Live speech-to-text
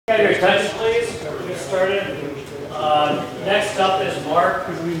Have your attention, please. We'll get started. Next up is Mark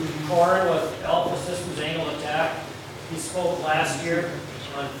Korin with Alpha Systems Angle Attack. He spoke last year.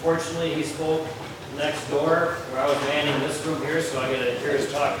 Unfortunately, he spoke next door where I was manning this room here, so I got to hear his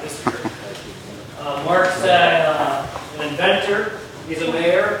talk this year. Mark's an inventor, he's a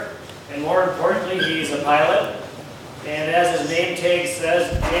mayor, and more importantly, he's a pilot. And as his name tag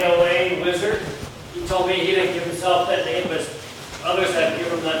says, AOA Wizard. He told me he didn't give himself that name, but others have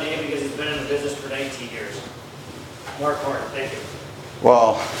given him that name because he's been in the business for 19 years. Mark Korin, thank you.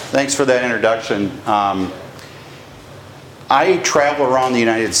 Well, thanks for that introduction. I travel around the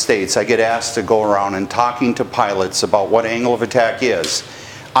United States. I get asked to go around and talking to pilots about what angle of attack is.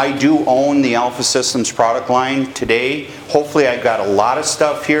 I do own the Alpha Systems product line today. Hopefully I've got a lot of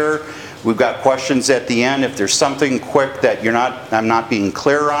stuff here. We've got questions at the end. If there's something quick that I'm not being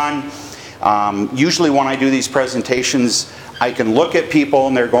clear on. Usually when I do these presentations, I can look at people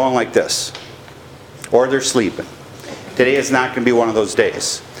and they're going like this, or they're sleeping. Today is not going to be one of those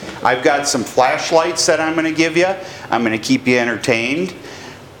days. I've got some flashlights that I'm going to give you. I'm going to keep you entertained.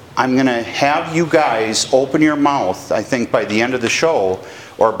 I'm going to have you guys open your mouth, I think by the end of the show,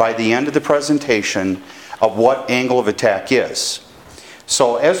 or by the end of the presentation, of what angle of attack is.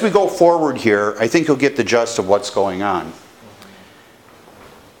 So as we go forward here, I think you'll get the gist of what's going on.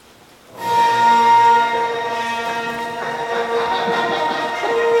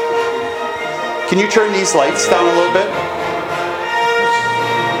 Can you turn these lights down a little bit?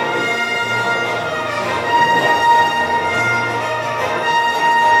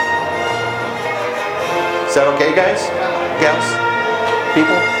 Is that okay, guys? Gals?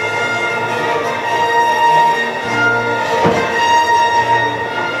 People?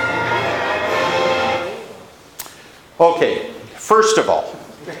 Okay, first of all,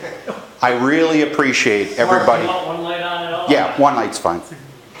 I really appreciate everybody. Mark, you want one light on at all? Yeah, one light's fine.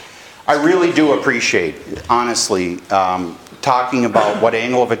 I really do appreciate, honestly, talking about what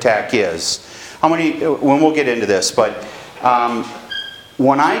angle of attack is. When we'll get into this, but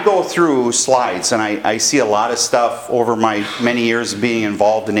when I go through slides, and I see a lot of stuff over my many years of being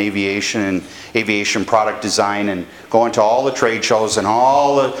involved in aviation and aviation product design and going to all the trade shows and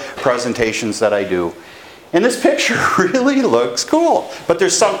all the presentations that I do. And this picture really looks cool, but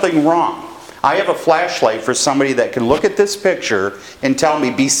there's something wrong. I have a flashlight for somebody that can look at this picture and tell me,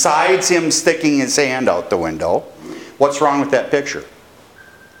 besides him sticking his hand out the window, what's wrong with that picture?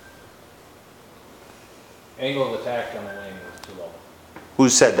 Angle of attack on the wing was too low. Who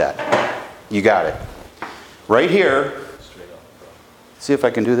said that? You got it. Right here, see if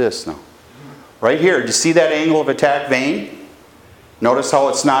I can do this now. Right here, do you see that angle of attack vane? Notice how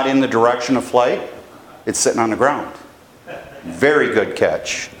it's not in the direction of flight? It's sitting on the ground. Very good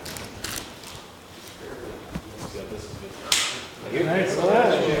catch.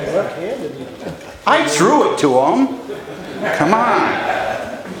 I threw it to him. Come on.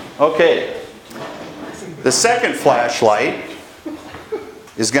 Okay. The second flashlight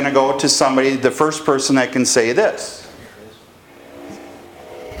is going to go to somebody, the first person that can say this.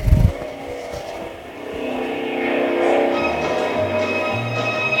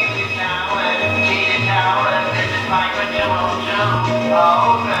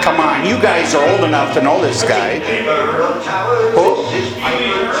 Come on, you guys are old enough to know this guy. Oh.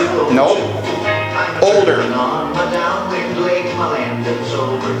 Nope. Older.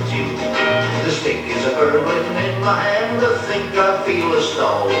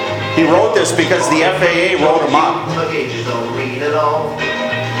 He wrote this because the FAA wrote him up.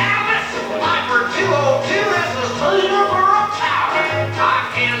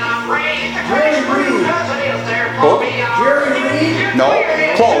 Oh. No,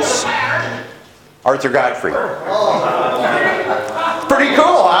 close. Arthur Godfrey. Pretty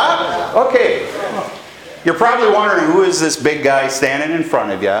cool, huh? Okay. You're probably wondering who is this big guy standing in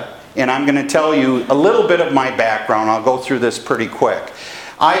front of you, and I'm going to tell you a little bit of my background. I'll go through this pretty quick.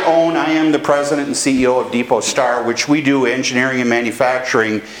 I am the president and CEO of Depot Star, which we do engineering and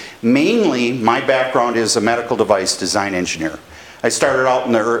manufacturing. Mainly, my background is a medical device design engineer. I started out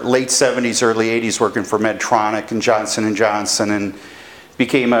in the late 70s, early 80s working for Medtronic and Johnson & Johnson, and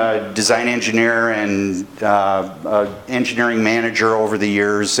became a design engineer and engineering manager over the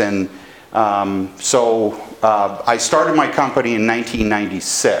years. And I started my company in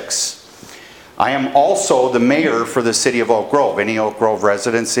 1996. I am also the mayor for the city of Oak Grove. Any Oak Grove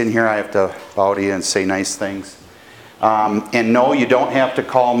residents in here, I have to bow to you and say nice things. And no, you don't have to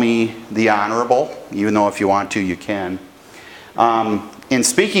call me the Honorable, even though if you want to, you can. And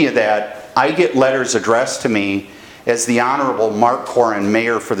speaking of that, I get letters addressed to me as the Honorable Mark Korin,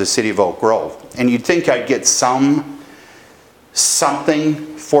 Mayor for the City of Oak Grove. And you'd think I'd get something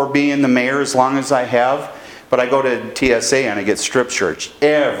for being the mayor as long as I have, but I go to TSA and I get strip searched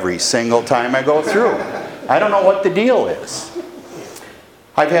every single time I go through. I don't know what the deal is.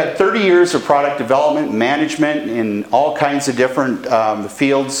 I've had 30 years of product development, management in all kinds of different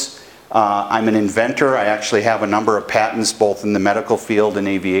fields. I'm an inventor. I actually have a number of patents both in the medical field and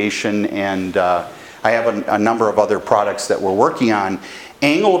aviation, and I have a number of other products that we're working on.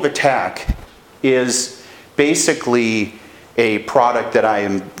 Angle of attack is basically a product that I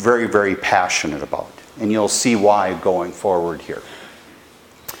am very, very passionate about, and you'll see why going forward here.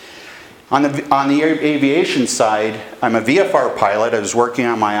 On the aviation side, I'm a VFR pilot. I was working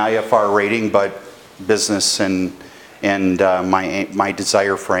on my IFR rating, but business and my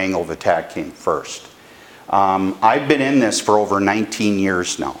desire for angle of attack came first. I've been in this for over 19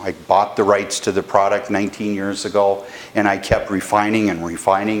 years now. I bought the rights to the product 19 years ago, and I kept refining and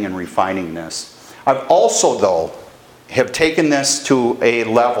refining and refining this. I've also, though, have taken this to a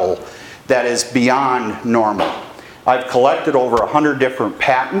level that is beyond normal. I've collected over 100 different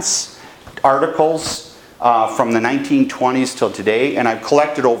patents, articles from the 1920s till today, and I've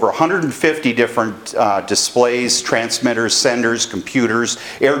collected over 150 different displays, transmitters, senders, computers,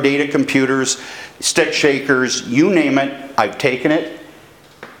 air data computers, stick shakers, you name it, I've taken it,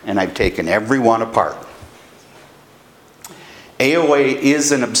 and I've taken every one apart. AOA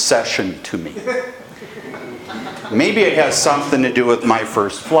is an obsession to me. Maybe it has something to do with my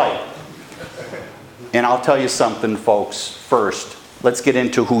first flight. And I'll tell you something, folks, first. Let's get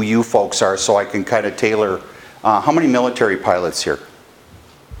into who you folks are so I can kind of tailor. How many military pilots here?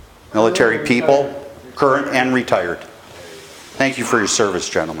 Military people, current and retired. Thank you for your service,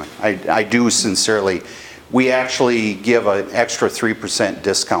 gentlemen. I do sincerely. We actually give an extra 3%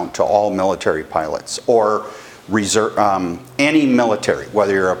 discount to all military pilots or reserve, any military,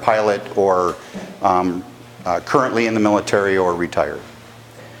 whether you're a pilot or currently in the military or retired.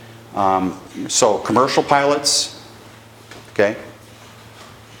 So commercial pilots, okay?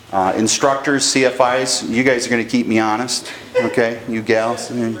 Instructors, CFIs, you guys are going to keep me honest, okay? You gals,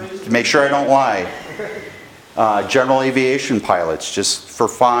 make sure I don't lie. General aviation pilots, just for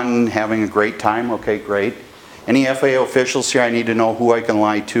fun, having a great time, okay, great. Any FAA officials here, I need to know who I can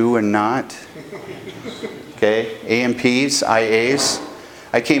lie to and not. Okay, AMPs, IAs.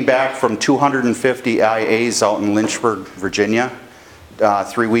 I came back from 250 IAs out in Lynchburg, Virginia,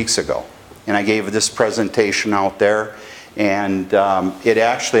 3 weeks ago. And I gave this presentation out there. And it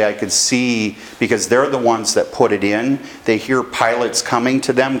actually, I could see, because they're the ones that put it in, they hear pilots coming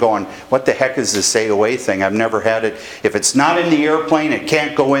to them going, what the heck is this AOA thing? I've never had it. If it's not in the airplane, it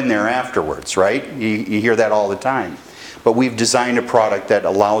can't go in there afterwards, right? You hear that all the time. But we've designed a product that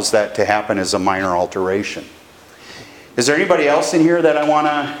allows that to happen as a minor alteration. Is there anybody else in here that I want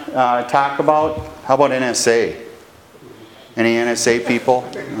to talk about? How about NSA? Any NSA people?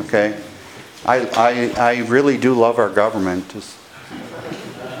 Okay. I really do love our government.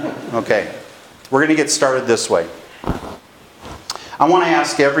 Okay, we're going to get started this way. I want to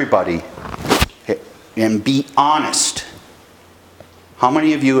ask everybody, and be honest, how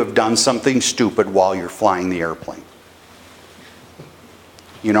many of you have done something stupid while you're flying the airplane?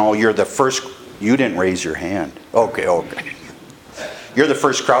 You know, you're the first, you didn't raise your hand. Okay. You're the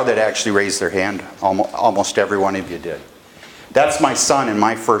first crowd that actually raised their hand. Almost every one of you did. That's my son in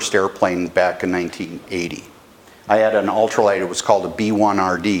my first airplane back in 1980. I had an ultralight, it was called a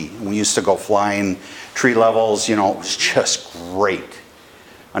B1RD. We used to go flying tree levels, you know, it was just great.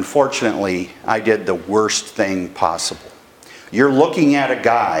 Unfortunately, I did the worst thing possible. You're looking at a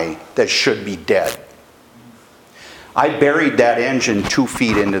guy that should be dead. I buried that engine 2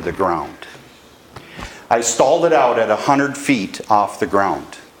 feet into the ground. I stalled it out at 100 feet off the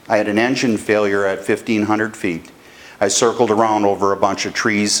ground. I had an engine failure at 1,500 feet. I circled around over a bunch of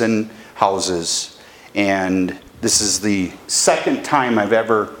trees and houses, and this is the second time I've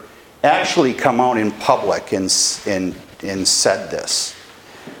ever actually come out in public and said this.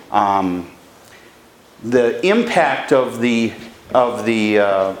 The impact of my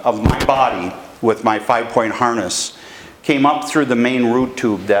body with my 5-point harness came up through the main root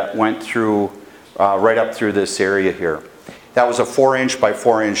tube that went through right up through this area here. That was a 4-inch by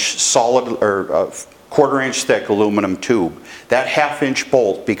 4-inch solid, or 1/4-inch thick aluminum tube. That 1/2-inch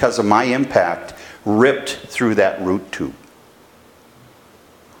bolt, because of my impact, ripped through that root tube.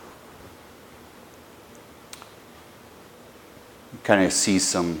 Kind of see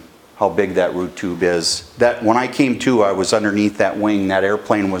how big that root tube is. That when I came to, I was underneath that wing. That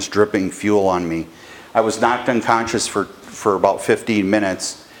airplane was dripping fuel on me. I was knocked unconscious for about 15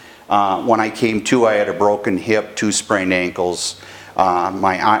 minutes. When I came to, I had a broken hip, 2 sprained ankles.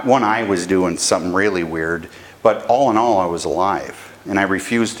 One eye was doing something really weird, but all in all, I was alive. and I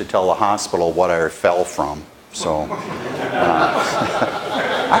refused to tell the hospital what I fell from. So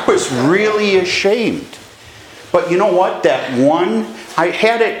I was really ashamed. But you know what? That one, I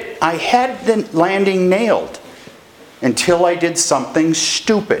had the landing nailed until I did something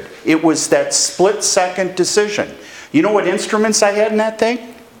stupid. It was that split-second decision. You know what instruments I had in that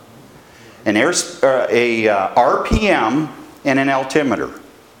thing? A RPM and an altimeter.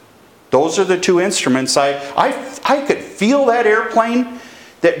 Those are the two instruments. I could feel that airplane.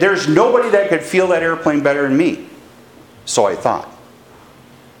 There's nobody that could feel that airplane better than me. So I thought.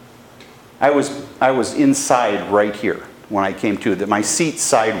 I was inside right here when I came to. My seat's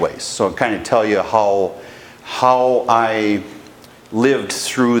sideways, so it kind of tell you how I lived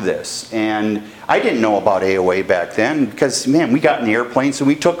through this. And I didn't know about AOA back then because, man, we got in the airplanes and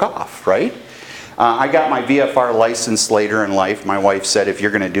we took off, right? I got my VFR license later in life. My wife said, if you're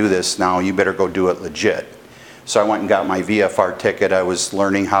going to do this now, you better go do it legit. So I went and got my VFR ticket. I was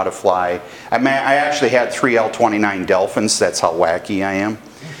learning how to fly. I actually had 3 L-29 Delphins. That's how wacky I am.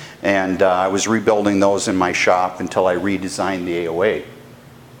 And I was rebuilding those in my shop until I redesigned the AOA.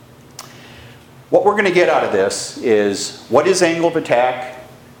 What we're going to get out of this is what is angle of attack,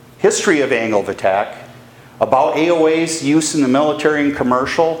 history of angle of attack, about AOA's use in the military and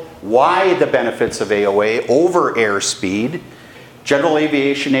commercial, why the benefits of AOA over airspeed, general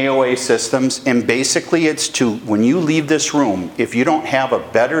aviation AOA systems, and basically it's to, when you leave this room, if you don't have a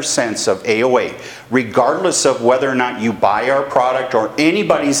better sense of AOA, regardless of whether or not you buy our product or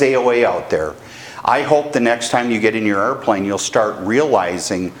anybody's AOA out there, I hope the next time you get in your airplane, you'll start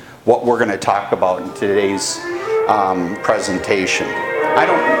realizing what we're going to talk about in today's presentation.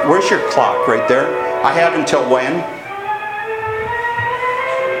 Where's your clock right there? I have until when?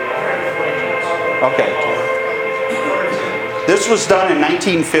 Okay. This was done in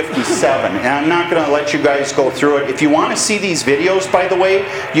 1957, and I'm not going to let you guys go through it. If you want to see these videos, by the way,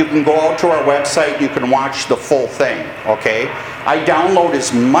 you can go out to our website, you can watch the full thing, okay? I download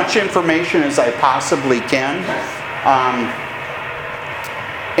as much information as I possibly can.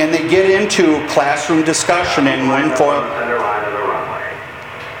 And they get into classroom discussion and windfoil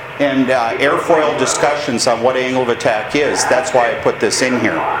and airfoil discussions on what angle of attack is. That's why I put this in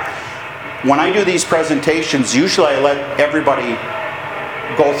here. When I do these presentations, usually I let everybody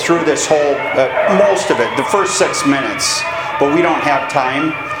go through this whole, most of it, the first 6 minutes, but we don't have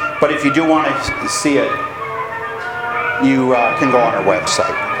time. But if you do want to see it, you can go on our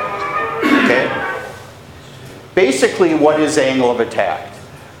website, okay? Basically, what is angle of attack?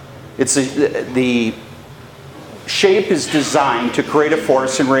 It's the shape is designed to create a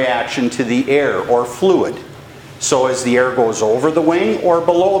force in reaction to the air or fluid. So as the air goes over the wing or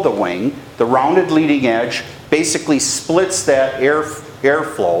below the wing, the rounded leading edge basically splits that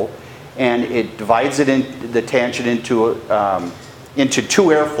airflow, and it divides it in the tangent into two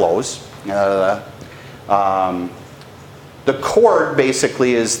airflows. The chord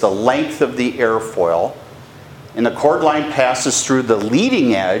basically is the length of the airfoil, and the chord line passes through the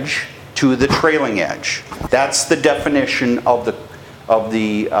leading edge to the trailing edge. That's the definition of the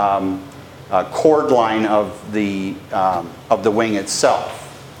chord line of the wing itself.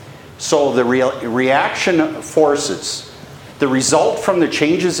 So the reaction forces, the result from the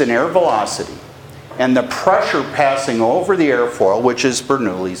changes in air velocity and the pressure passing over the airfoil, which is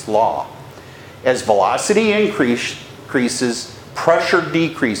Bernoulli's law. As velocity increases, pressure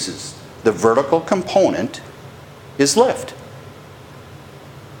decreases. The vertical component is lift.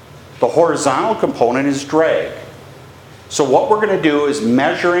 The horizontal component is drag. So what we're going to do is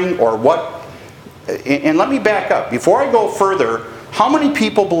measuring, or what, and let me back up. Before I go further, how many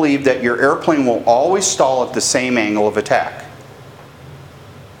people believe that your airplane will always stall at the same angle of attack?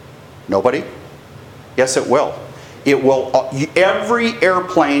 Nobody? Yes, it will. It will. Every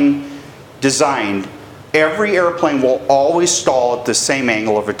airplane designed, every airplane will always stall at the same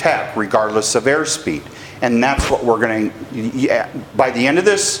angle of attack, regardless of airspeed. And that's what we're going to, by the end of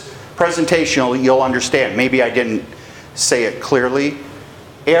this presentation, you'll understand. Maybe I didn't say it clearly.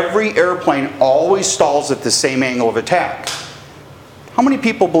 Every airplane always stalls at the same angle of attack. How many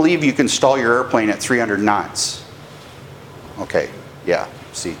people believe you can stall your airplane at 300 knots? Okay, yeah,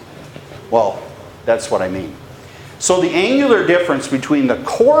 see. Well, that's what I mean. So the angular difference between the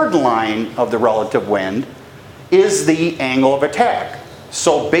chord line of the relative wind is the angle of attack.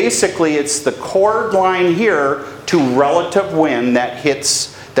 So basically it's the chord line here to relative wind that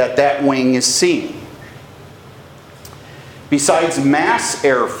hits, that wing is seeing. Besides mass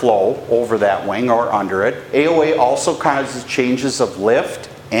airflow over that wing or under it, AOA also causes changes of lift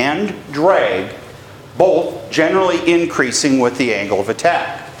and drag, both generally increasing with the angle of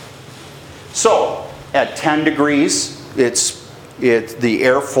attack. So at 10 degrees, it's the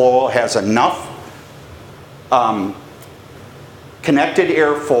airflow has enough connected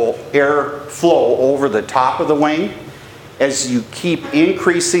airflow over the top of the wing. As you keep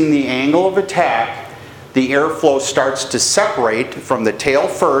increasing the angle of attack, the airflow starts to separate from the tail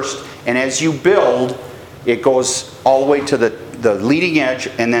first, and as you build, it goes all the way to the leading edge,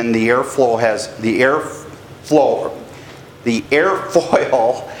 and then the airfoil,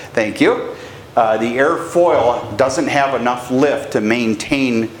 thank you. The airfoil doesn't have enough lift to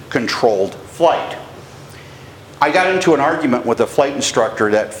maintain controlled flight. I got into an argument with a flight instructor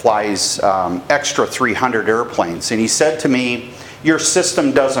that flies extra 300 airplanes, and he said to me, "Your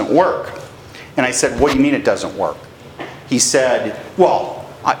system doesn't work." And I said, "What do you mean it doesn't work?" He said, "Well,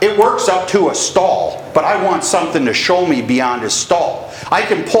 it works up to a stall, but I want something to show me beyond a stall. I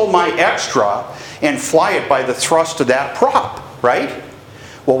can pull my extra and fly it by the thrust of that prop, right?"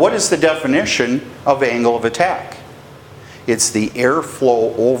 Well, what is the definition of angle of attack? It's the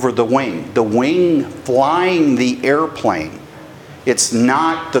airflow over the wing flying the airplane. It's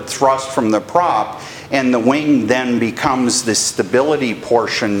not the thrust from the prop, and the wing then becomes the stability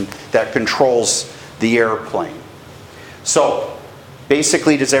portion that controls the airplane. So,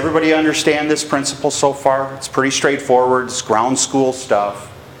 basically, does everybody understand this principle so far? It's pretty straightforward. It's ground school stuff.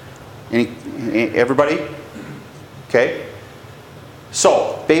 Everybody? Okay.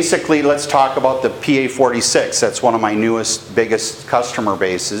 So, basically, let's talk about the PA-46. That's one of my newest, biggest customer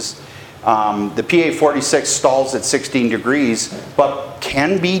bases. The PA-46 stalls at 16 degrees, but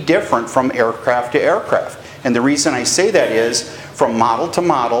can be different from aircraft to aircraft. And the reason I say that is, from model to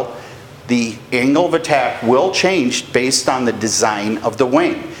model, the angle of attack will change based on the design of the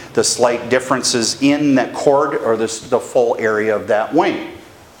wing. The slight differences in the chord or the full area of that wing.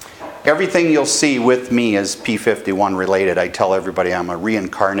 Everything you'll see with me is P-51 related. I tell everybody I'm a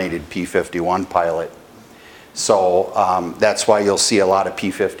reincarnated P-51 pilot. So that's why you'll see a lot of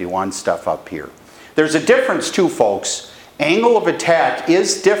P-51 stuff up here. There's a difference too, folks. Angle of attack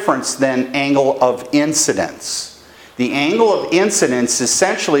is different than angle of incidence. The angle of incidence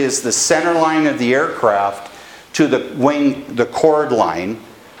essentially is the center line of the aircraft to the wing, the chord line,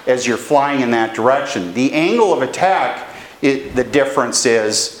 as you're flying in that direction. The angle of attack, the difference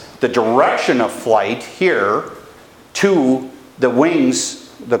is the direction of flight here to the wings,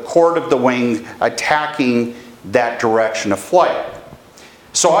 the chord of the wing attacking that direction of flight.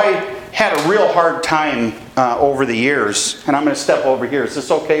 So I had a real hard time over the years, and I'm going to step over here. Is this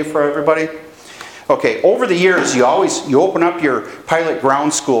okay for everybody? Okay, over the years, you open up your pilot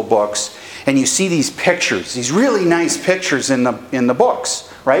ground school books, and you see these pictures, these really nice pictures in the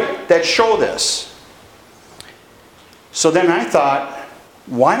books, right, that show this. So then I thought,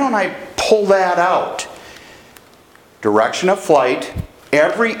 why don't I pull that out? Direction of flight.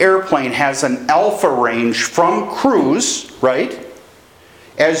 Every airplane has an alpha range from cruise, right?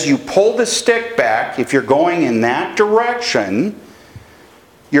 As you pull the stick back, if you're going in that direction,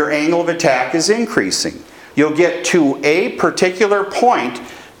 your angle of attack is increasing. You'll get to a particular point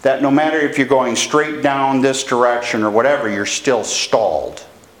that no matter if you're going straight down this direction or whatever, you're still stalled.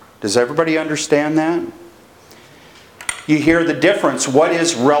 Does everybody understand that? You hear the difference. What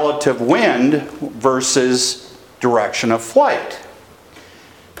is relative wind versus direction of flight?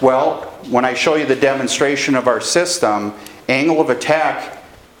 Well, when I show you the demonstration of our system, angle of attack,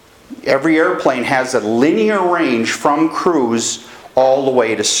 every airplane has a linear range from cruise all the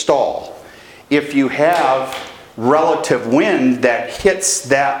way to stall. If you have relative wind that hits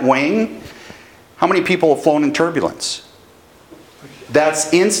that wing, how many people have flown in turbulence?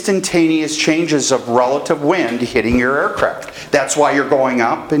 That's instantaneous changes of relative wind hitting your aircraft. That's why you're going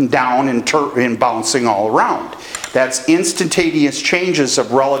up and down and bouncing all around. That's instantaneous changes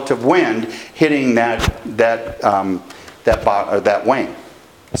of relative wind hitting that wing.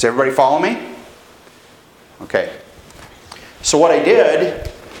 Does everybody follow me? Okay. So what I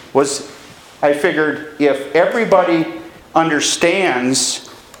did was I figured if everybody understands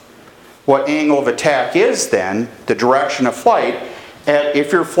what angle of attack is then, the direction of flight, and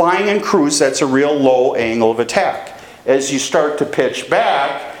if you're flying in cruise, that's a real low angle of attack. As you start to pitch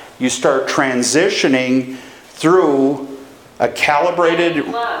back, you start transitioning through a calibrated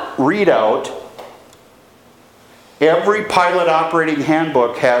readout. Every pilot operating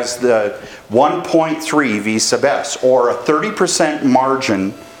handbook has the 1.3 V sub S, or a 30%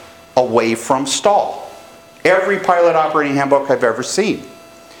 margin away from stall. Every pilot operating handbook I've ever seen.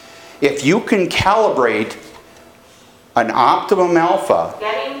 If you can calibrate an optimum alpha.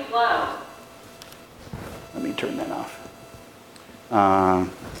 Getting low. Let me turn that off.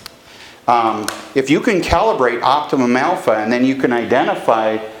 If you can calibrate optimum alpha and then you can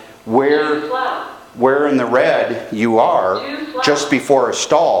identify where where in the red you are just before a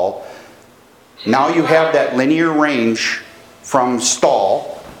stall, now you have that linear range from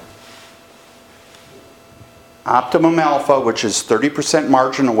stall, optimum alpha, which is 30%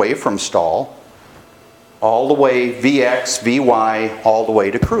 margin away from stall, all the way VX, VY, all the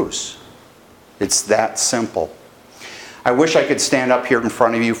way to cruise. It's that simple. I wish I could stand up here in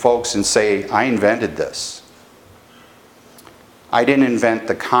front of you folks and say, I invented this. I didn't invent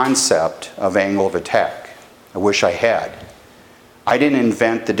the concept of angle of attack. I wish I had. I didn't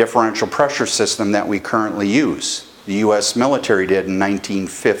invent the differential pressure system that we currently use. The US military did in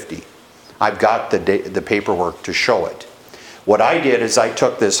 1950. I've got the paperwork to show it. What I did is I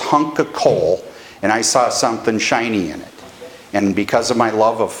took this hunk of coal and I saw something shiny in it. And because of my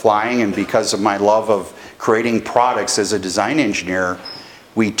love of flying and because of my love of creating products as a design engineer,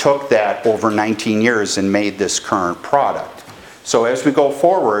 we took that over 19 years and made this current product. So as we go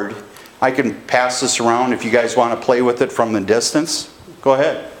forward, I can pass this around. If you guys want to play with it from the distance, go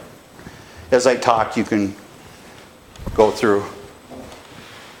ahead. As I talk, you can go through.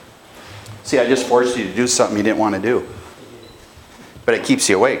 See, I just forced you to do something you didn't want to do. But it keeps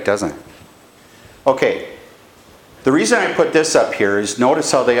you awake, doesn't it? Okay. The reason I put this up here is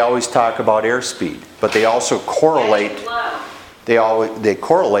notice how they always talk about airspeed, but they also correlate, they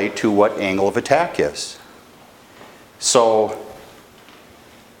correlate to what angle of attack is. So,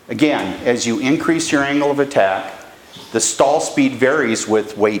 again, as you increase your angle of attack, the stall speed varies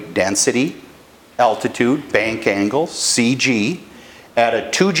with weight density, altitude, bank angle, CG. At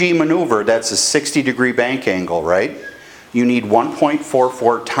a 2G maneuver, that's a 60-degree bank angle, right? You need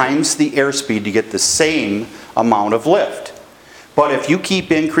 1.44 times the airspeed to get the same amount of lift. But if you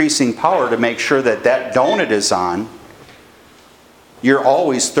keep increasing power to make sure that that donut is on, you're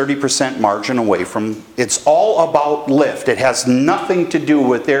always 30% margin away from, it's all about lift. It has nothing to do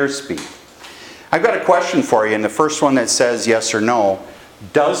with airspeed. I've got a question for you, and the first one that says yes or no,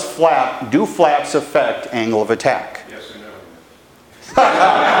 do flaps affect angle of attack? Yes or no?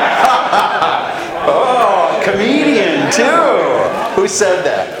 Oh, comedian too! Who said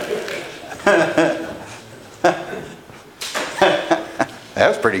that? That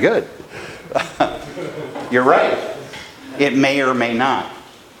was pretty good. You're right. It may or may not.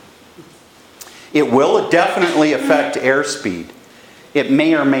 It will definitely affect airspeed. It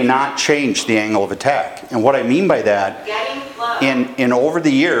may or may not change the angle of attack. And what I mean by that, in over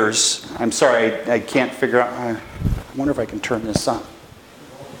the years, I'm sorry, I can't figure out, I wonder if I can turn this on.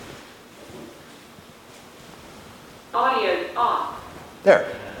 Audio off. There.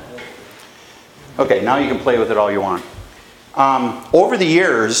 Okay, now you can play with it all you want. Over the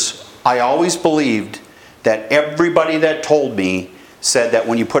years, I always believed that everybody that told me said that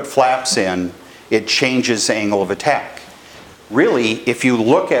when you put flaps in, it changes the angle of attack. Really, if you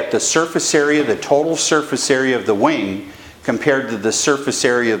look at the surface area, the total surface area of the wing, compared to the surface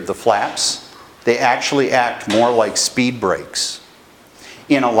area of the flaps, they actually act more like speed brakes.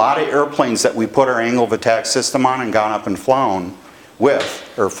 In a lot of airplanes that we put our angle of attack system on and gone up and flown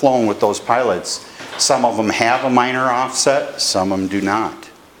with, or flown with those pilots, some of them have a minor offset, some of them do not.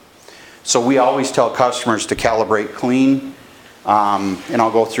 So we always tell customers to calibrate clean, and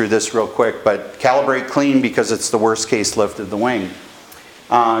I'll go through this real quick, but calibrate clean because it's the worst case lift of the wing.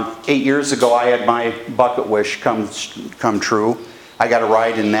 8 years ago, I had my bucket wish come true. I got a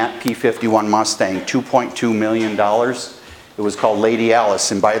ride in that P-51 Mustang, $2.2 million. It was called Lady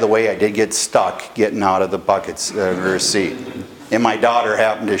Alice, and by the way, I did get stuck getting out of the bucket's seat. And my daughter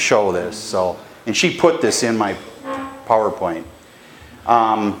happened to show this, so, and she put this in my PowerPoint.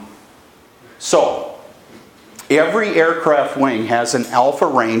 So, every aircraft wing has an alpha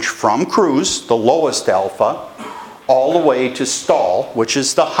range from cruise, the lowest alpha, all the way to stall, which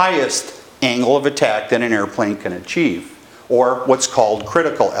is the highest angle of attack that an airplane can achieve, or what's called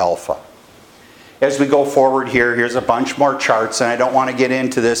critical alpha. As we go forward here, here's a bunch more charts, and I don't want to get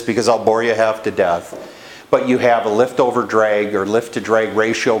into this because I'll bore you half to death. But you have a lift over drag or lift to drag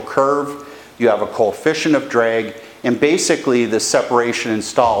ratio curve, you have a coefficient of drag, and basically the separation in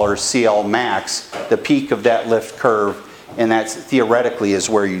stall, or CL max, the peak of that lift curve, and that theoretically is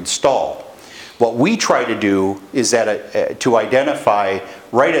where you'd stall. What we try to do is to identify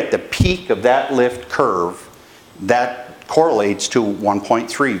right at the peak of that lift curve, that correlates to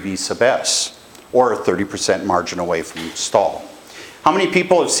 1.3 V sub S, or a 30% margin away from stall. How many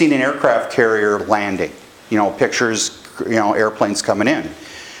people have seen an aircraft carrier landing? You know, pictures, you know, airplanes coming in.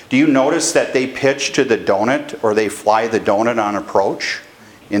 Do you notice that they pitch to the donut, or they fly the donut on approach?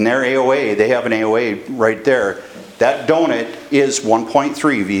 In their AOA, they have an AOA right there. That donut is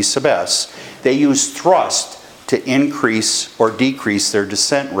 1.3 V sub S. They use thrust to increase or decrease their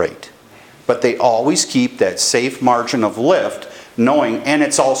descent rate. But they always keep that safe margin of lift, knowing, and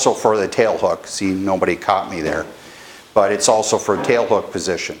it's also for the tail hook. See, nobody caught me there. But it's also for tail hook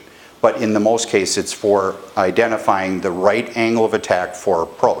position. But in the most case, it's for identifying the right angle of attack for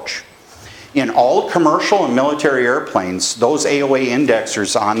approach. In all commercial and military airplanes, those AOA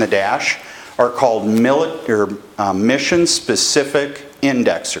indexers on the dash are called mission-specific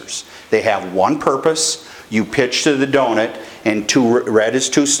indexers. They have one purpose. You pitch to the donut, and red is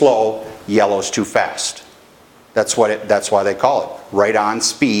too slow, yellow is too fast. That's why they call it. Right on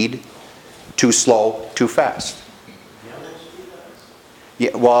speed, too slow, too fast.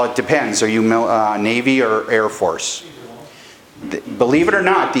 Yeah, well, it depends. Are you Navy or Air Force? Believe it or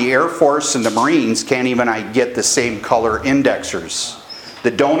not, the Air Force and the Marines can't even get the same color indexers.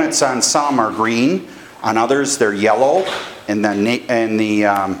 The donuts on some are green, on others they're yellow, and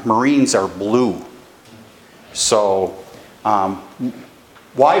the Marines are blue. So,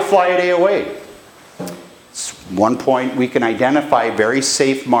 why fly at AOA? It's one point we can identify very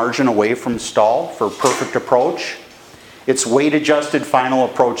safe margin away from stall for perfect approach. It's weight adjusted final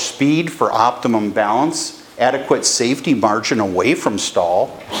approach speed for optimum balance, adequate safety margin away from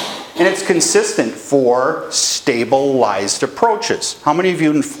stall, and it's consistent for stabilized approaches. How many of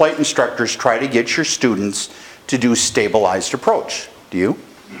you flight instructors try to get your students to do stabilized approach? Do you?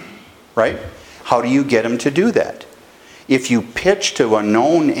 Right? How do you get them to do that? If you pitch to a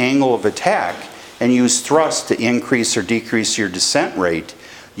known angle of attack and use thrust to increase or decrease your descent rate,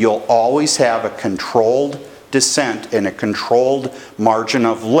 you'll always have a controlled descent and a controlled margin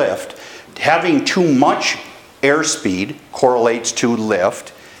of lift. Having too much airspeed correlates to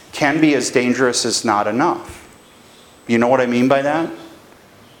lift, can be as dangerous as not enough. You know what I mean by that?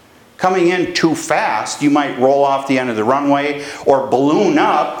 Coming in too fast, you might roll off the end of the runway or balloon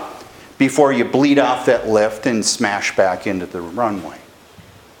up before you bleed off that lift and smash back into the runway.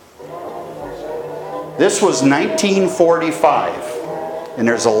 This was 1945, and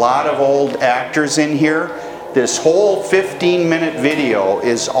there's a lot of old actors in here. This whole 15-minute video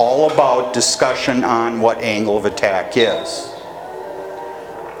is all about discussion on what angle of attack is.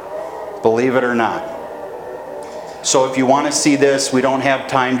 Believe it or not. So if you want to see this, we don't have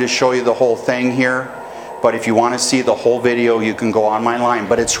time to show you the whole thing here, but if you want to see the whole video, you can go on my line.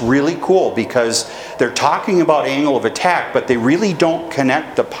 But it's really cool because they're talking about angle of attack, but they really don't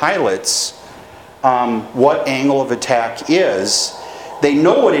connect the pilots what angle of attack is. They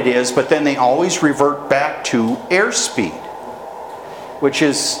know what it is, but then they always revert back to airspeed, which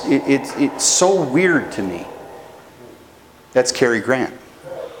is, it's so weird to me. That's Cary Grant.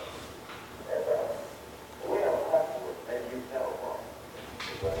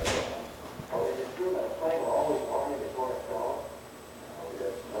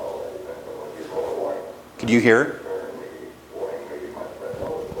 Could you hear it?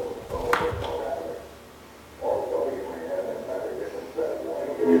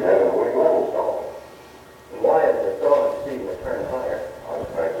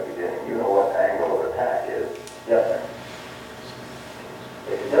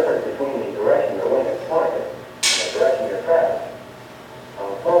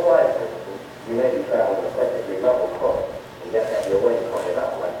 You may be traveling a perfectly level course, and yet have your wing pointed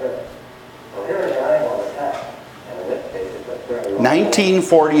out like this. So here is the angle of attack, and in this case it's a fairly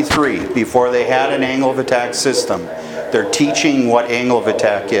 1943, before they had an angle of attack system, they're teaching what angle of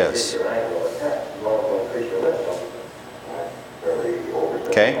attack is.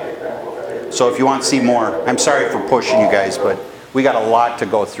 Okay? So if you want to see more, I'm sorry for pushing you guys, but we got a lot to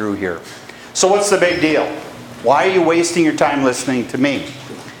go through here. So what's the big deal? Why are you wasting your time listening to me?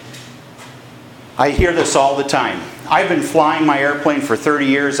 I hear this all the time. I've been flying my airplane for 30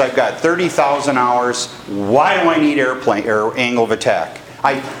 years. I've got 30,000 hours. Why do I need airplane or angle of attack?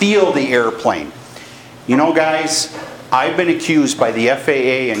 I feel the airplane. You know, guys, I've been accused by the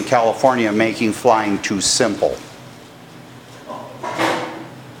FAA in California of making flying too simple.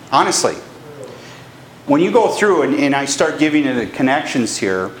 Honestly. When you go through and I start giving you the connections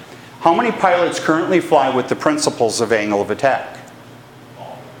here, how many pilots currently fly with the principles of angle of attack?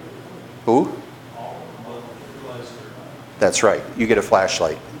 Who? That's right. You get a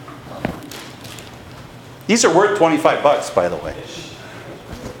flashlight. These are worth 25 bucks, by the way.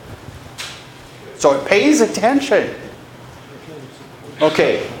 So it pays attention.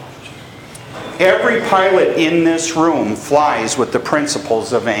 Okay. Every pilot in this room flies with the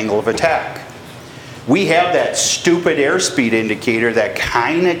principles of angle of attack. We have that stupid airspeed indicator that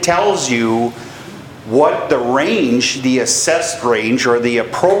kind of tells you what the range, the assessed range, or the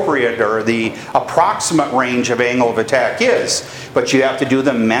appropriate or the approximate range of angle of attack is. But you have to do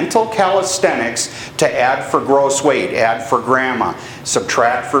the mental calisthenics to add for gross weight, add for grandma,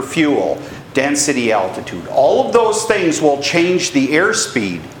 subtract for fuel, density, altitude. All of those things will change the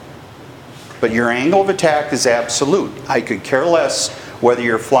airspeed, but your angle of attack is absolute. I could care less whether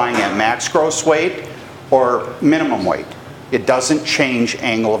you're flying at max gross weight or minimum weight. It doesn't change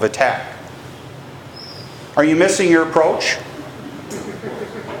angle of attack. Are you missing your approach?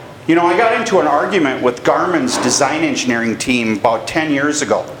 You know, I got into an argument with Garmin's design engineering team about 10 years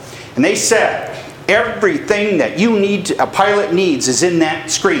ago. And they said, everything that you need, a pilot needs, is in that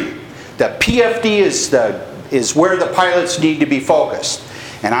screen. The PFD is where the pilots need to be focused.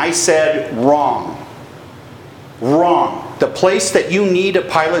 And I said, wrong. Wrong. The place that you need a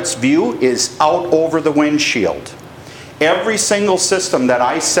pilot's view is out over the windshield. Every single system that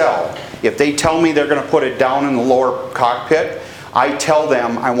I sell, if they tell me they're going to put it down in the lower cockpit, I tell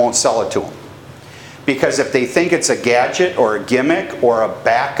them I won't sell it to them. Because if they think it's a gadget or a gimmick or a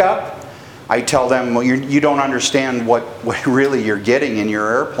backup, I tell them, well, you don't understand what really you're getting in your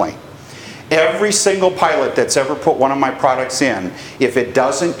airplane. Every single pilot that's ever put one of my products in, if it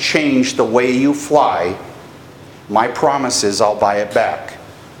doesn't change the way you fly, my promise is I'll buy it back.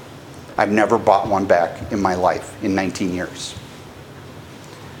 I've never bought one back in my life in 19 years.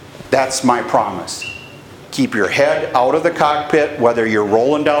 That's my promise. Keep your head out of the cockpit, whether you're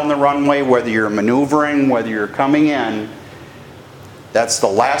rolling down the runway, whether you're maneuvering, whether you're coming in. That's the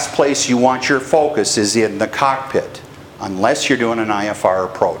last place you want your focus, is in the cockpit, unless you're doing an IFR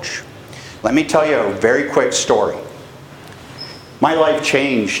approach. Let me tell you a very quick story. My life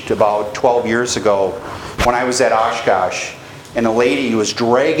changed about 12 years ago when I was at Oshkosh, and a lady was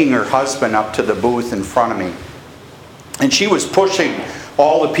dragging her husband up to the booth in front of me. And she was pushing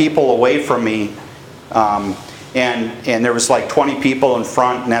all the people away from me, and there was like 20 people in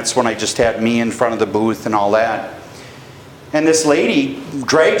front, and that's when I just had me in front of the booth and all that. And this lady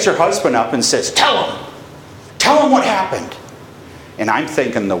drags her husband up and says, tell him what happened. And I'm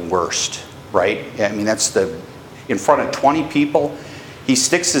thinking the worst, right? I mean, that's in front of 20 people. He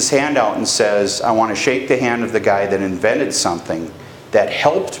sticks his hand out and says, I want to shake the hand of the guy that invented something that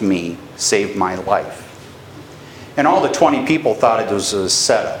helped me save my life. And all the 20 people thought it was a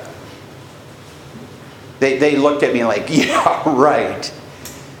setup. They looked at me like, yeah, right.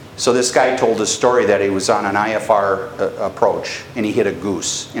 So this guy told a story that he was on an IFR approach, and he hit a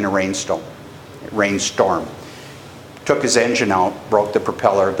goose in a rainstorm. Took his engine out, broke the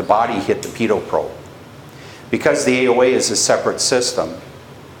propeller, the body hit the pitot probe. Because the AOA is a separate system,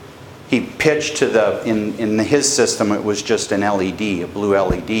 he pitched to in his system it was just an LED, a blue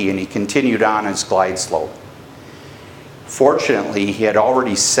LED, and he continued on his glide slope. Fortunately, he had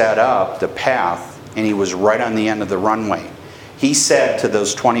already set up the path, and he was right on the end of the runway. He said to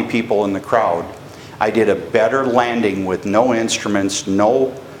those 20 people in the crowd, I did a better landing with no instruments,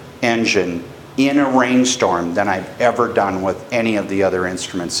 no engine, in a rainstorm than I've ever done with any of the other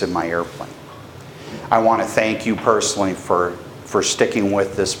instruments in my airplane. I want to thank you personally for sticking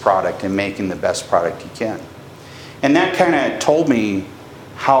with this product and making the best product you can. And that kind of told me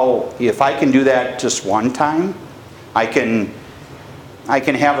how, if I can do that just one time, I can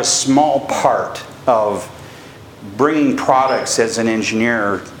have a small part of bringing products as an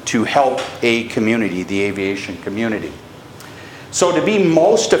engineer to help a community, the aviation community. So to be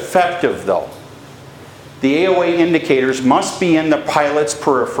most effective though, the AOA indicators must be in the pilot's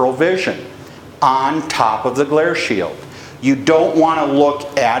peripheral vision, on top of the glare shield. You don't want to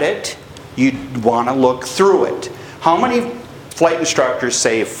look at it, you want to look through it. How many flight instructors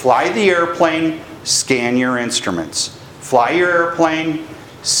say, fly the airplane, scan your instruments? Fly your airplane,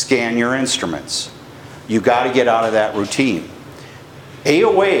 scan your instruments. You got to get out of that routine.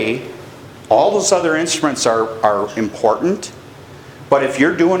 AOA, all those other instruments are important, but if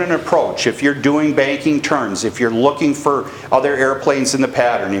you're doing an approach, if you're doing banking turns, if you're looking for other airplanes in the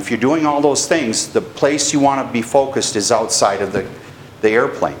pattern, if you're doing all those things, the place you want to be focused is outside of the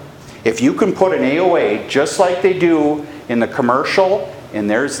airplane. If you can put an AOA just like they do in the commercial, and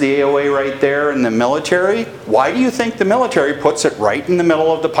there's the AOA right there in the military, why do you think the military puts it right in the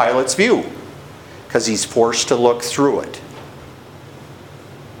middle of the pilot's view? Because he's forced to look through it.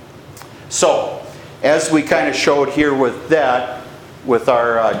 So, as we kind of showed here with that, with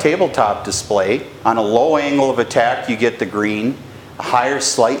our tabletop display, on a low angle of attack you get the green, higher,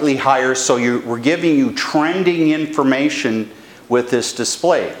 slightly higher, so we're giving you trending information with this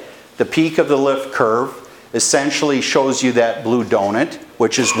display. The peak of the lift curve essentially shows you that blue donut,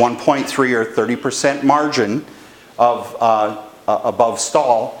 which is 1.3 or 30% margin of above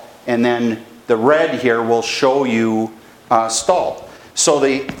stall, and then The red here will show you stall. So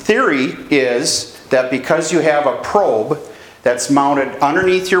the theory is that because you have a probe that's mounted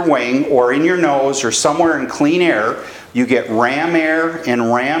underneath your wing or in your nose or somewhere in clean air, you get ram air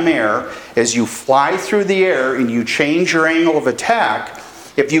and ram air. As you fly through the air and you change your angle of attack,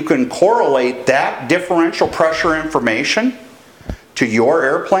 if you can correlate that differential pressure information to your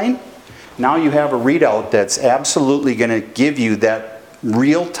airplane, now you have a readout that's absolutely going to give you that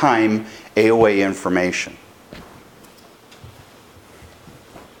real-time AOA information.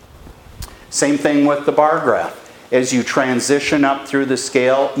 Same thing with the bar graph. As you transition up through the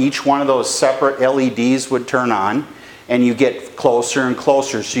scale, each one of those separate LEDs would turn on, and you get closer and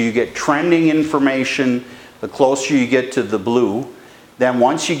closer. So you get trending information the closer you get to the blue. Then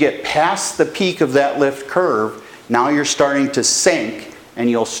once you get past the peak of that lift curve, now you're starting to sink and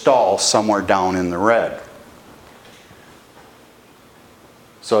you'll stall somewhere down in the red.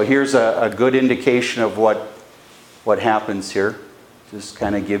 So here's a good indication of what happens here. Just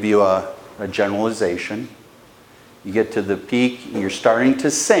kind of give you a generalization. You get to the peak, and you're starting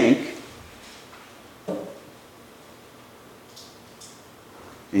to sink, and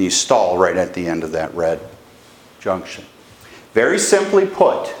you stall right at the end of that red junction. Very simply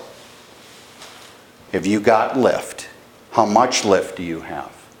put, if you got lift, how much lift do you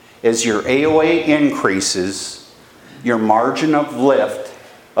have? As your AOA increases, your margin of lift,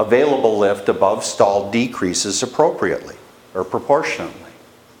 available lift above stall, decreases appropriately or proportionately.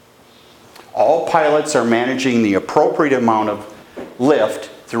 All pilots are managing the appropriate amount of lift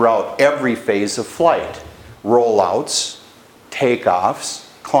throughout every phase of flight. Rollouts, takeoffs,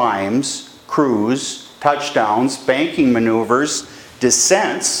 climbs, cruise, touchdowns, banking maneuvers,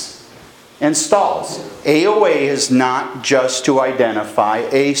 descents, and stalls. AOA is not just to identify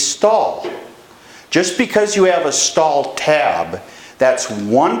a stall. Just because you have a stall tab, that's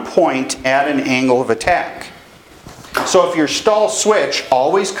 1 point at an angle of attack. So if your stall switch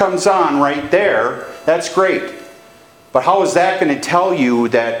always comes on right there, that's great. But how is that going to tell you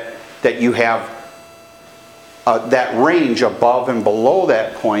that you have that range above and below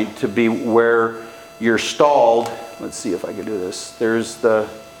that point to be where you're stalled? Let's see if I can do this. There's the,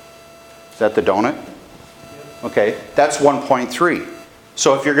 is that the donut? Okay, that's 1.3.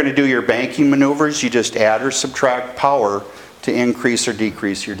 So if you're going to do your banking maneuvers, you just add or subtract power to increase or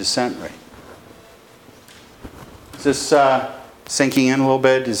decrease your descent rate. Is this sinking in a little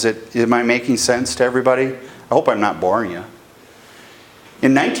bit? Am I making sense to everybody? I hope I'm not boring you.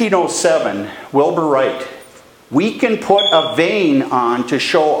 In 1907, Wilbur Wright, we can put a vane on to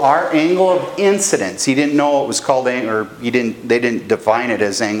show our angle of incidence. He didn't know it was called, or they didn't define it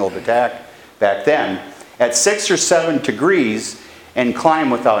as angle of attack back then, at 6 or 7 degrees, and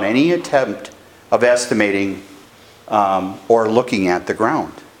climb without any attempt of estimating or looking at the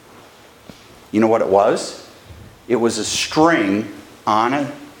ground. You know what it was? It was a string on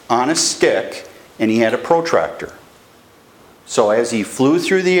a stick, and he had a protractor. So as he flew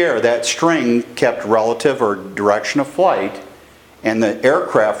through the air, that string kept relative or direction of flight, and the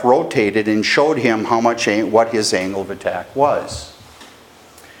aircraft rotated and showed him what his angle of attack was.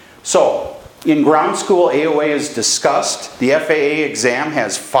 So in ground school, AOA is discussed. The FAA exam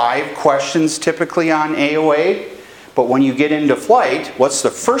has 5 questions typically on AOA, but when you get into flight, what's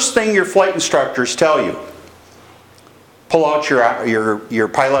the first thing your flight instructors tell you? Pull out your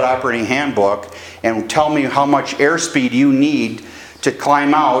pilot operating handbook and tell me how much airspeed you need to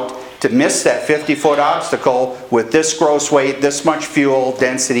climb out to miss that 50-foot obstacle with this gross weight, this much fuel,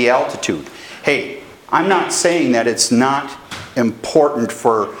 density, altitude. Hey, I'm not saying that it's not important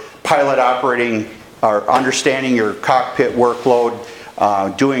for pilot operating or understanding your cockpit workload,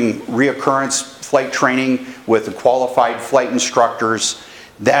 doing reoccurrence flight training with qualified flight instructors.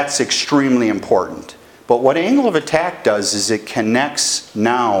 That's extremely important. But what angle of attack does is it connects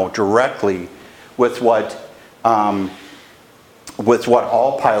now directly with what all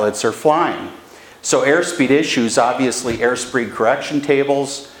pilots are flying. So airspeed issues, obviously airspeed correction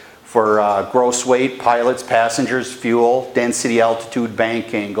tables for gross weight, pilots, passengers, fuel, density, altitude,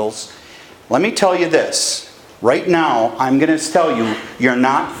 bank angles. Let me tell you this. Right now, I'm going to tell you, you're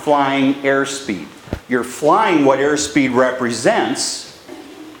not flying airspeed. You're flying what airspeed represents,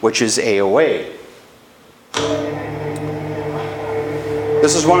 which is AOA.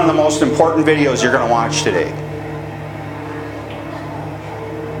 This is one of the most important videos you're going to watch today.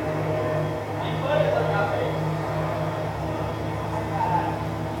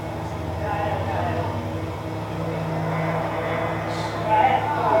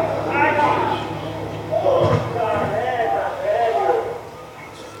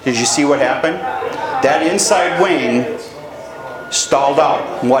 Did you see what happened? That inside wing Stalled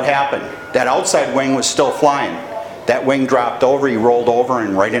out. And what happened? That outside wing was still flying. That wing dropped over, he rolled over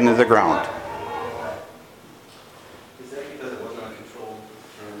and right into the ground. Is that because it wasn't a controlled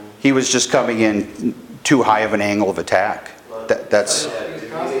turn? He was just coming in too high of an angle of attack. That's,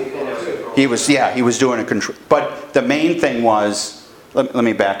 he was, yeah, he was doing a control. But the main thing was, let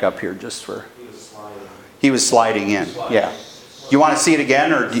me back up here just for, he was sliding in, yeah. You want to see it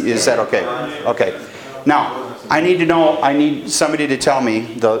again, or is that okay? Okay. Now, I need to know, I need somebody to tell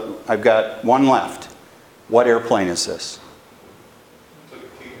me, I've got one left. What airplane is this?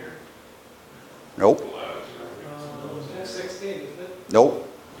 Nope. Nope.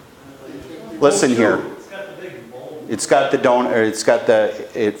 Listen here. It's got the donor,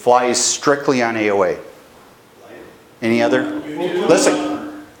 it flies strictly on AOA. Any other? Listen.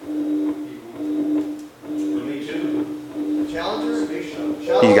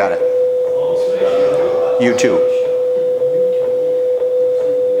 You got it. You too.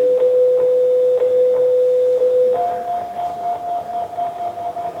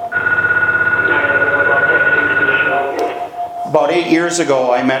 About 8 years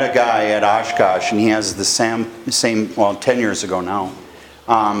ago, I met a guy at Oshkosh, and he has the same, well, 10 years ago now.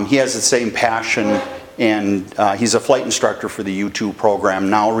 He has the same passion, and he's a flight instructor for the U-2 program,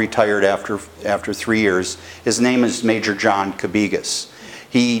 now retired after 3 years. His name is Major John Kabigas.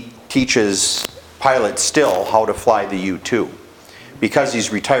 He teaches pilots still how to fly the U-2. Because he's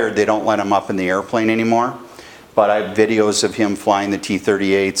retired, they don't let him up in the airplane anymore. But I have videos of him flying the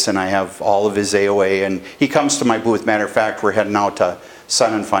T-38s, and I have all of his AOA, and he comes to my booth. Matter of fact, we're heading out to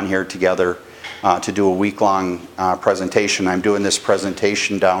Sun and Fun here together to do a week-long presentation. I'm doing this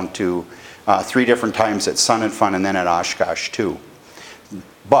presentation down to 3 different times at Sun and Fun and then at Oshkosh too.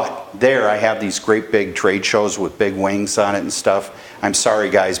 But there I have these great big trade shows with big wings on it and stuff. I'm sorry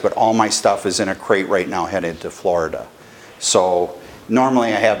guys, but all my stuff is in a crate right now headed to Florida. So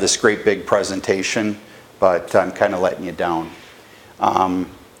normally I have this great big presentation, but I'm kind of letting you down.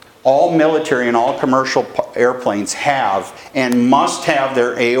 All military and all commercial airplanes have and must have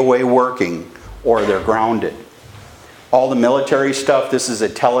their AOA working or they're grounded. All the military stuff, this is a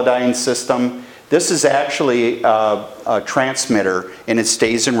Teledyne system. This is actually a transmitter, and it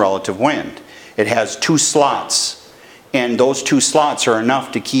stays in relative wind. It has 2 slots, and those 2 slots are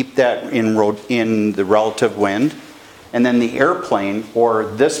enough to keep that in the relative wind. And then the airplane, or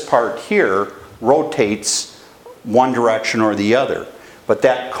this part here, rotates one direction or the other. But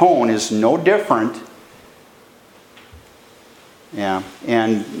that cone is no different. Yeah,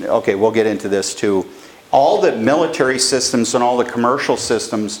 and okay, we'll get into this too. All the military systems and all the commercial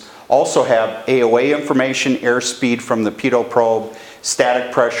systems also have AOA information, airspeed from the pitot probe,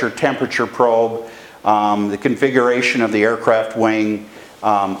 static pressure, temperature probe, the configuration of the aircraft wing,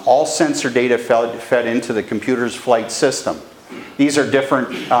 all sensor data fed into the computer's flight system. These are different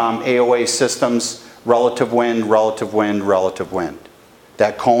AOA systems, relative wind, relative wind, relative wind.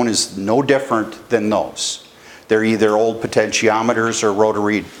 That cone is no different than those. They're either old potentiometers or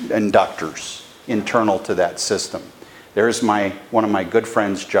rotary inductors internal to that system. There's one of my good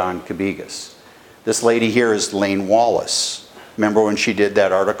friends, John Kabigas. This lady here is Lane Wallace. Remember when she did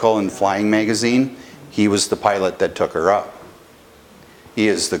that article in Flying Magazine? He was the pilot that took her up. He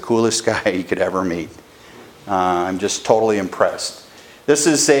is the coolest guy you could ever meet. I'm just totally impressed. This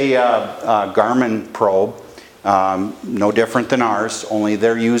is a Garmin probe, no different than ours, only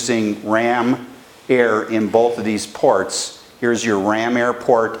they're using RAM air in both of these ports. Here's your RAM air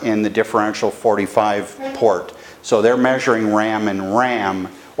port and the differential 45 port. So they're measuring RAM and RAM,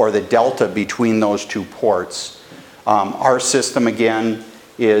 or the delta between those 2 ports. Our system again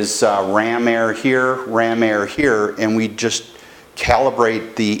is RAM air here, and we just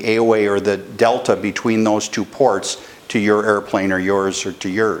calibrate the AOA or the delta between those 2 ports to your airplane or yours or to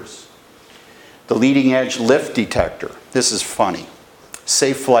yours. The leading edge lift detector. This is funny.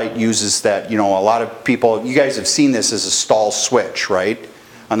 Safe Flight uses that, you know, a lot of people, you guys have seen this as a stall switch, right?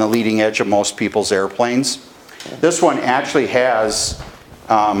 On the leading edge of most people's airplanes. This one actually has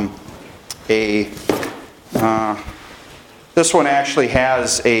a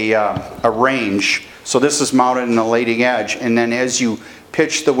range. So this is mounted in the leading edge, and then as you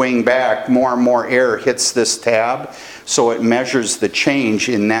pitch the wing back, more and more air hits this tab, so it measures the change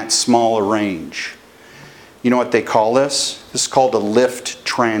in that smaller range. You know what they call this? This is called a lift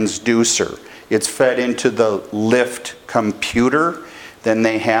transducer. It's fed into the lift computer. Then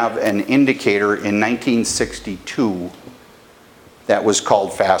they have an indicator in 1962 that was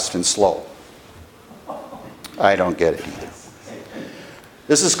called fast and slow. I don't get it either.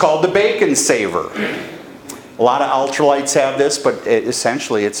 This is called the bacon saver. A lot of ultralights have this, but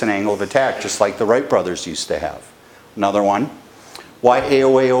essentially it's an angle of attack, just like the Wright brothers used to have. Another one. Why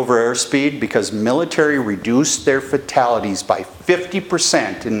AOA over airspeed? Because military reduced their fatalities by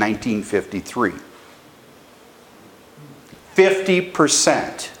 50% in 1953.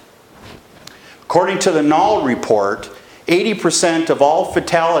 50%. According to the Null report, 80% of all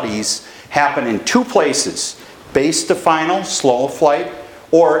fatalities happen in two places: base to final, slow flight,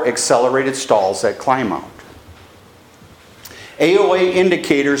 or accelerated stalls at climb out. AOA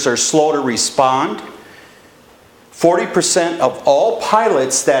indicators are slow to respond. 40% of all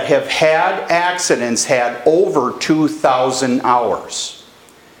pilots that have had accidents had over 2,000 hours.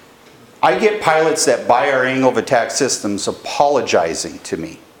 I get pilots that buy our angle of attack systems apologizing to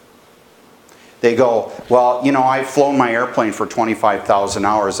me. They go, well, you know, I've flown my airplane for 25,000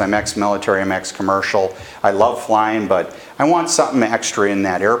 hours. I'm ex-military, I'm ex-commercial. I love flying, but I want something extra in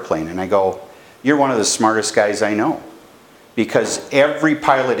that airplane. And I go, you're one of the smartest guys I know. Because every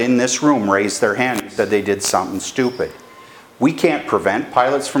pilot in this room raised their hand and said they did something stupid. We can't prevent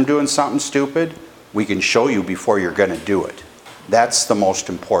pilots from doing something stupid. We can show you before you're going to do it. That's the most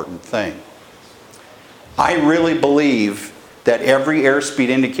important thing. I really believe that every airspeed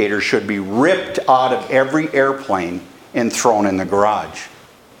indicator should be ripped out of every airplane and thrown in the garage.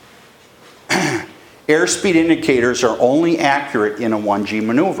 Airspeed indicators are only accurate in a 1G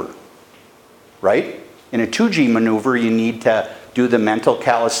maneuver, right? In a 2G maneuver, you need to do the mental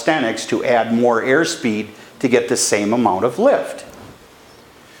calisthenics to add more airspeed to get the same amount of lift.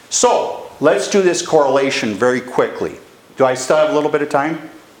 So, let's do this correlation very quickly. Do I still have a little bit of time?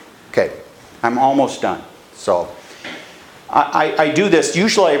 Okay, I'm almost done. So, I do this,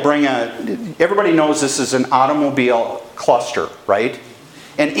 usually I bring everybody knows this is an automobile cluster, right?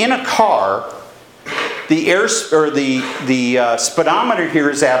 And in a car, the speedometer here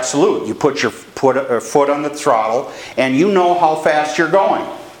is absolute. You put your foot on the throttle and you know how fast you're going.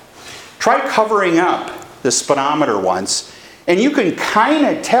 Try covering up the speedometer once and you can kind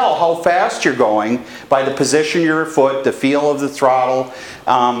of tell how fast you're going by the position of your foot, the feel of the throttle,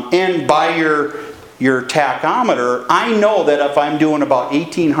 and by your tachometer. I know that if I'm doing about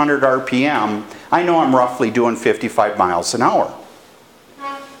 1800 RPM, I know I'm roughly doing 55 miles an hour,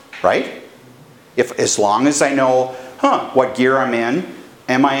 right? As long as I know, what gear I'm in,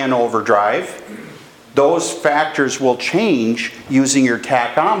 am I in overdrive? Those factors will change using your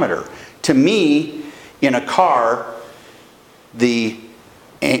tachometer. To me, in a car, the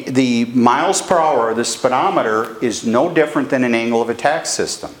miles per hour, the speedometer, is no different than an angle of attack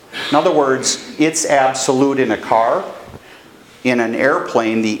system. In other words, it's absolute in a car. In an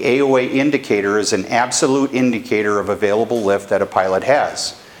airplane, the AOA indicator is an absolute indicator of available lift that a pilot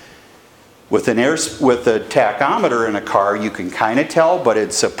has. With a tachometer in a car, you can kind of tell, but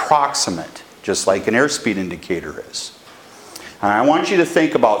it's approximate, just like an airspeed indicator is. And I want you to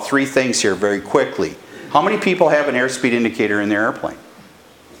think about three things here very quickly. How many people have an airspeed indicator in their airplane?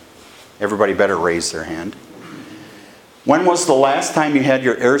 Everybody better raise their hand. When was the last time you had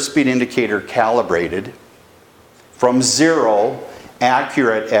your airspeed indicator calibrated from 0,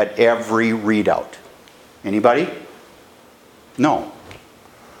 accurate at every readout? Anybody? No.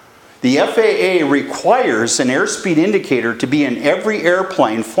 The FAA requires an airspeed indicator to be in every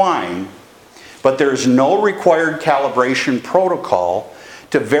airplane flying, but there's no required calibration protocol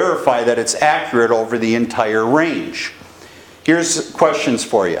to verify that it's accurate over the entire range. Here's questions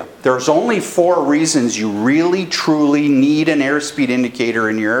for you. There's only 4 reasons you really truly need an airspeed indicator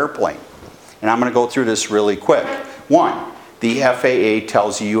in your airplane. And I'm going to go through this really quick. 1, the FAA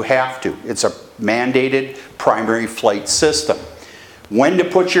tells you you have to. It's a mandated primary flight system. When to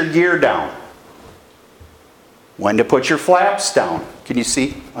put your gear down. When to put your flaps down. Can you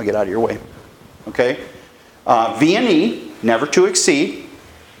see? I'll get out of your way. Okay. V&E, never to exceed.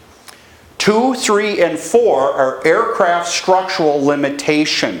 2, 3, and 4 are aircraft structural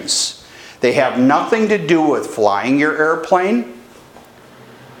limitations. They have nothing to do with flying your airplane.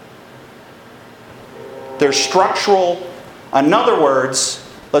 They're structural. In other words,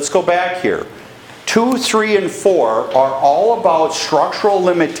 let's go back here. 2, 3, and 4 are all about structural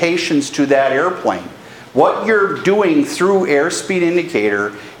limitations to that airplane. What you're doing through airspeed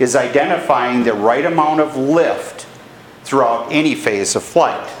indicator is identifying the right amount of lift throughout any phase of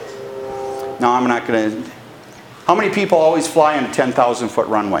flight. Now I'm not going to... How many people always fly on a 10,000 foot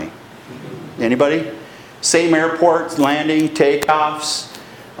runway? Anybody? Same airport, landing, takeoffs,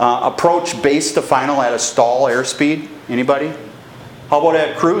 approach base to final at a stall airspeed? Anybody? How about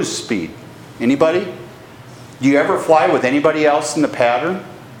at cruise speed? Anybody? Do you ever fly with anybody else in the pattern?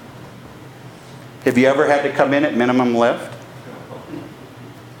 Have you ever had to come in at minimum lift?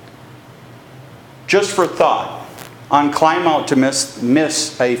 Just for thought, on climb out to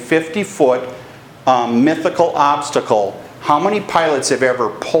miss a 50-foot mythical obstacle How many pilots have ever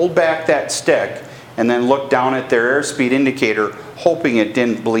pulled back that stick and then looked down at their airspeed indicator hoping it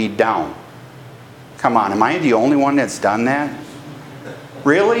didn't bleed down? Come on, am I the only one that's done that?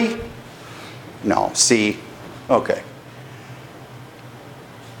 Really? No, see? Okay.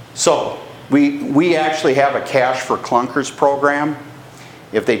 So, we actually have a cash for clunkers program.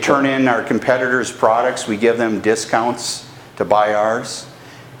 If they turn in our competitors' products, we give them discounts to buy ours.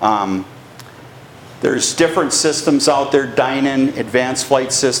 There's different systems out there, Dynan, Advanced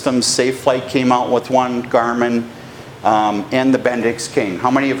Flight Systems, Safe Flight came out with one, Garmin, and the Bendix King. How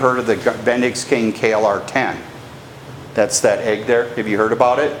many have heard of the Bendix King KLR-10? That's that egg there. Have you heard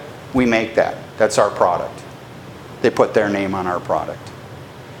about it? We make that. That's our product. They put their name on our product.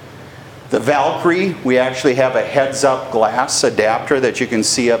 The Valkyrie, we actually have a heads-up glass adapter that you can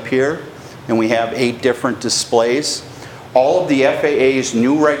see up here, and we have 8 different displays. All of the FAA's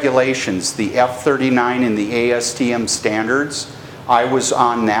new regulations, the F39 and the ASTM standards, I was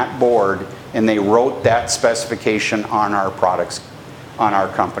on that board, and they wrote that specification on our products, on our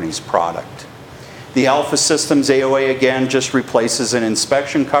company's product. The Alpha Systems AOA, again, just replaces an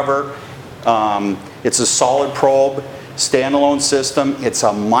inspection cover. It's a solid probe, standalone system. It's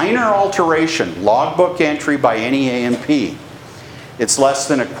a minor alteration, logbook entry by any A&P. It's less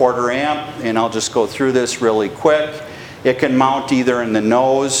than 1/4 amp, and I'll just go through this really quick. It can mount either in the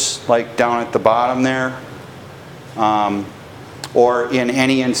nose, like down at the bottom there, or in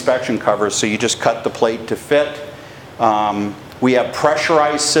any inspection cover, so you just cut the plate to fit. We have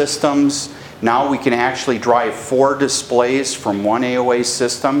pressurized systems. Now we can actually drive 4 displays from one AOA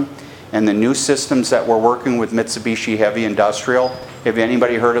system. And the new systems that we're working with Mitsubishi Heavy Industrial, have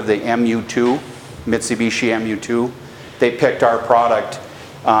anybody heard of the MU2, Mitsubishi MU2? They picked our product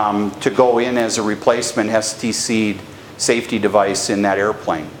to go in as a replacement STC safety device in that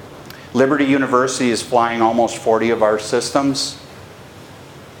airplane. Liberty University is flying almost 40 of our systems.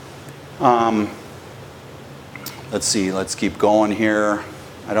 Let's see, let's keep going here.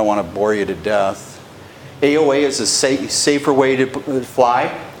 I don't want to bore you to death. AOA is a safer way to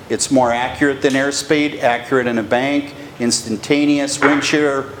fly. It's more accurate than airspeed, accurate in a bank, instantaneous, wind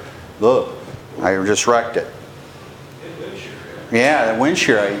shear. Look, I just wrecked it. Yeah, the wind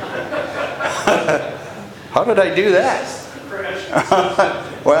shear. How did I do that?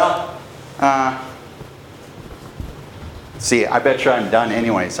 Well, see, I bet you I'm done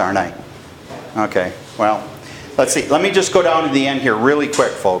anyways, aren't I? Okay, well, let's see. Let me just go down to the end here really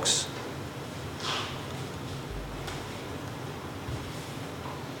quick, folks.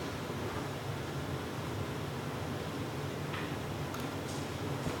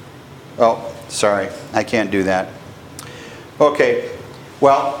 Oh, sorry, I can't do that. Okay,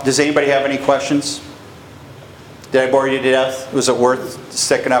 well, does anybody have any questions? Did I bore you to death? Was it worth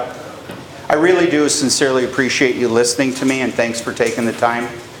sticking up? I really do sincerely appreciate you listening to me, and thanks for taking the time.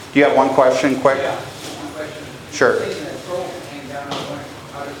 Do you have one question, quick? Yeah, one question. Sure. Taking that probe hang down,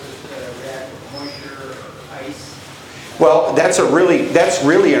 how does it react with moisture or ice? Well, that's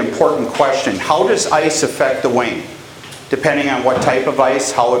really an important question. How does ice affect the wing? Depending on what type of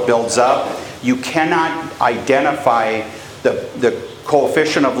ice, how it builds up, you cannot identify the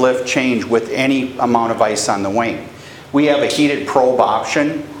coefficient of lift change with any amount of ice on the wing. We have a heated probe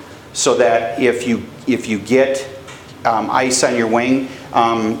option, so that if you get ice on your wing,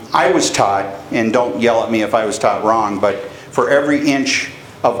 I was taught, and don't yell at me if I was taught wrong, but for every inch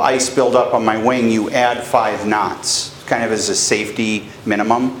of ice buildup on my wing, you add 5 knots, kind of as a safety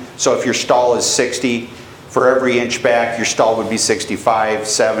minimum. So if your stall is 60, for every inch back, your stall would be 65,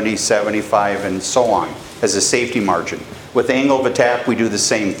 70, 75, and so on, as a safety margin. With angle of attack, we do the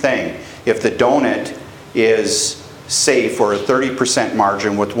same thing. If the donut is safe, or a 30%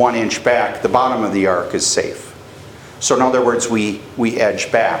 margin with 1 inch back, the bottom of the arc is safe. So in other words, we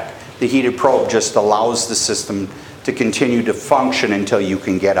edge back. The heated probe just allows the system to continue to function until you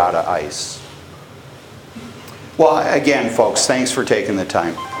can get out of ice. Well, again, folks, thanks for taking the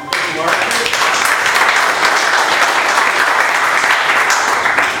time. Mark.